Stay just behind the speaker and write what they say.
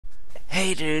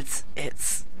Hey dudes,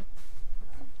 it's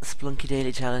the Spelunky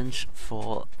Daily Challenge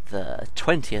for the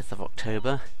 20th of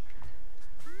October,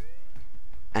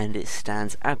 and it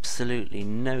stands absolutely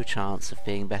no chance of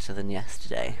being better than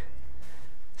yesterday.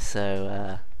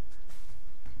 So,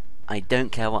 I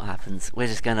don't care what happens, we're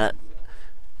just gonna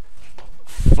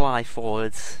fly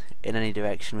forwards in any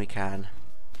direction we can.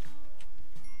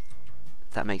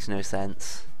 That makes no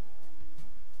sense.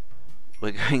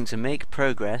 We're going to make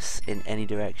progress in any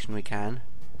direction we can,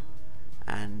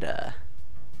 and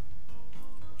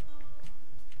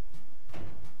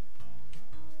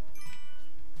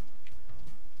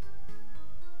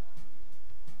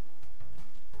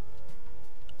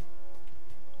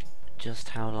just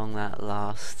how long that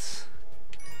lasts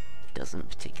doesn't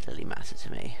particularly matter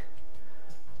to me.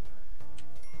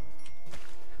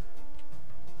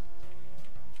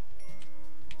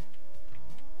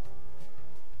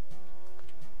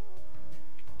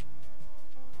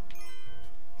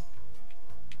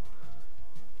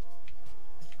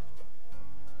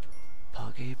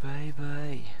 Poggy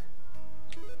baby.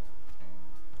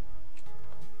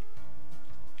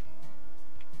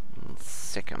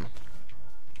 Sick 'em.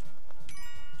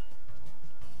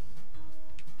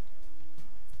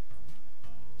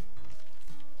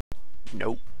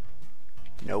 Nope.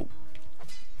 Nope.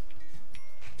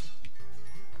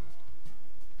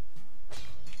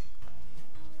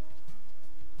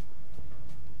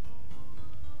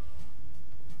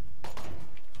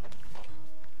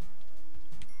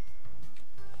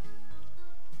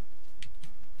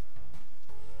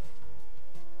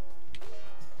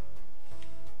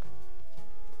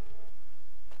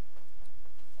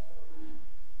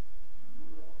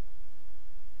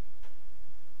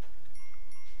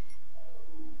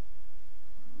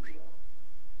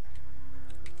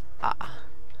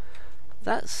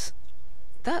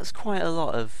 That's quite a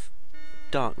lot of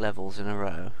dark levels in a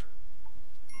row.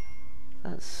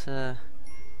 That's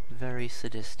very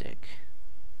sadistic.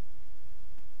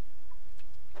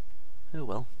 Oh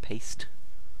well, paste.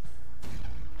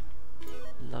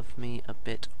 Love me a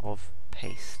bit of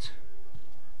paste.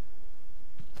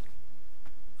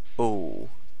 Oh,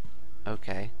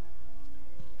 okay.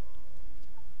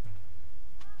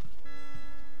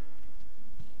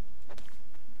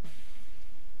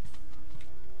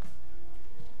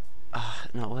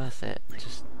 Not worth it.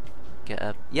 Just get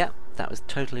a... Yep, that was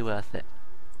totally worth it.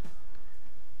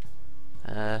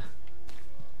 I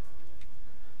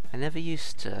never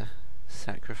used to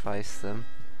sacrifice them.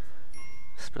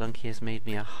 Spelunky has made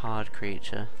me a hard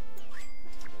creature.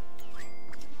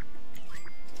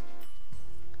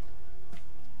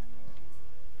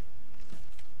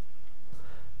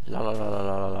 Lol lol lol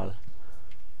lol lol.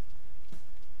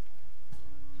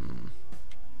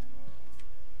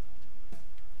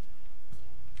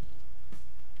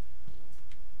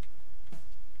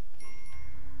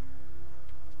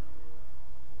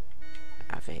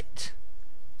 Have it.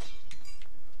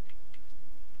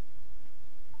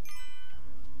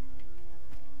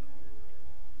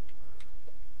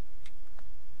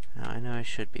 Now I know I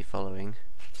should be following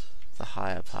the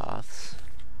higher paths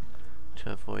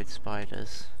to avoid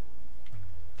spiders,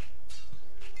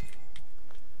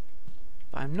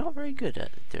 but I'm not very good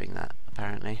at doing that,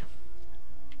 apparently.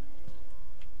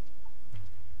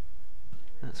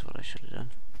 That's what I should have done.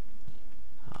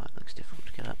 Oh, it looks difficult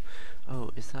to get up. Oh,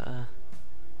 is that a...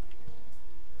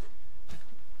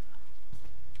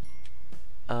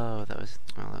 Oh, that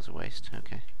was a waste.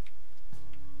 Okay.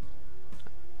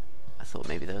 I thought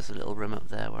maybe there was a little room up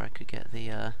there where I could get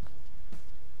the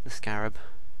scarab.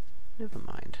 Never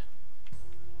mind.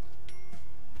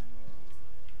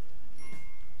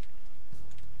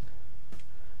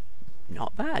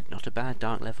 Not bad. Not a bad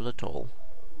dark level at all.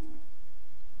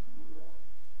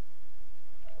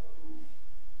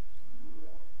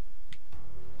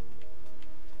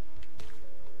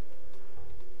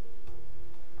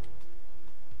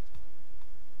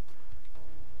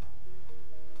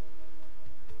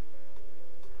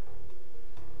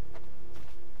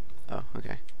 Oh,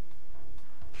 okay.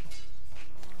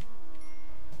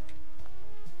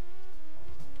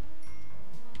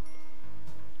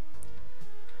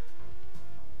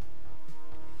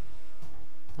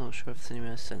 Not sure if it's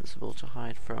anywhere sensible to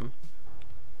hide from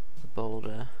the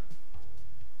boulder.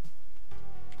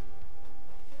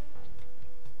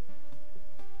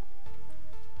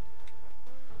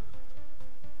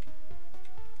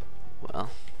 Well.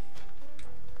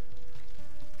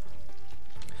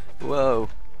 Whoa.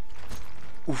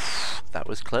 Oof, that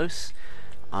was close.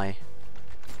 I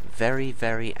very,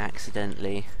 very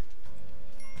accidentally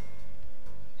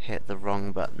hit the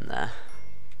wrong button there.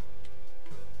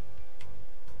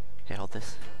 Here, hold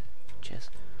this. Cheers.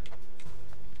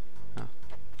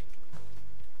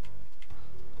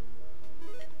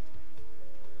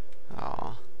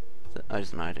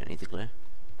 doesn't matter, I don't need the glue.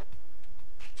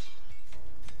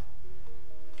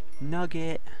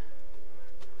 Nugget!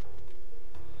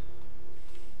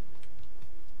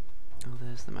 Oh,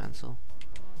 there's the mantle.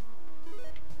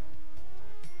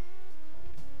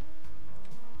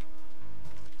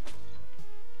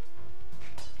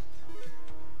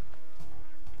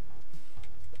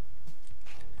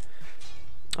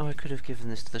 Oh, I could have given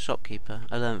this to the shopkeeper.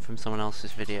 I learned from someone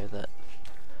else's video that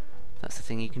that's the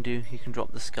thing you can do. You can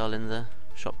drop the skull in the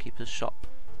shopkeeper's shop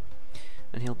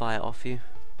and he'll buy it off you.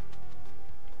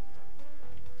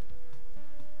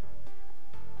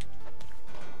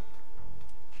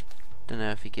 Don't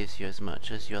know if he gives you as much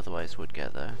as you otherwise would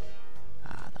get though.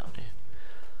 Ah, that'll do.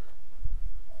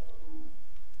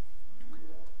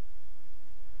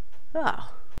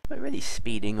 Ah, we're really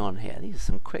speeding on here. These are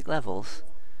some quick levels.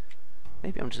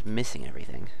 Maybe I'm just missing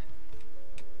everything.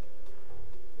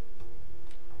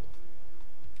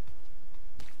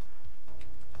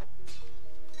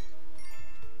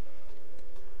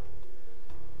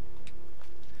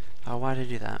 Oh, why did I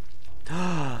do that?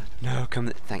 Ah, no,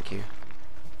 come. Thank you.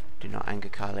 Do not anger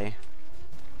Kali.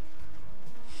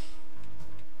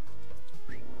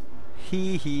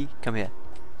 Hee hee. Come here.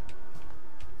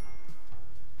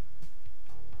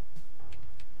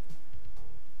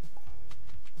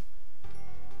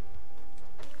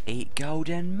 Eat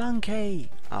golden monkey!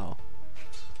 Oh.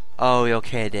 Oh, you're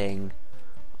kidding.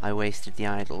 I wasted the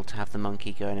idol to have the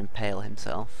monkey go and impale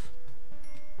himself.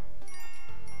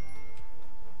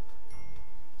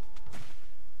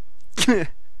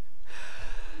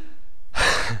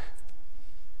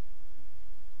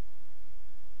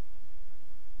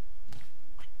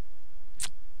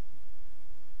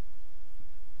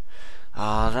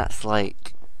 Ah, that's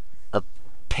like a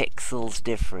pixel's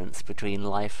difference between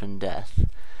life and death.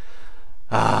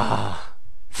 Ah,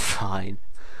 fine.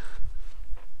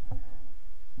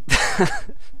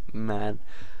 Man.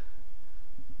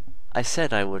 I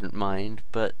said I wouldn't mind,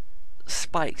 but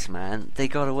spikes, man, they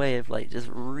got a way of like just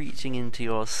reaching into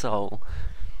your soul,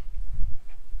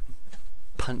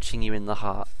 punching you in the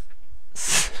heart.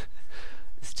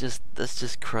 That's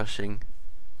just crushing.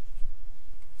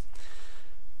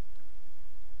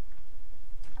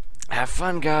 Have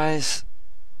fun, guys.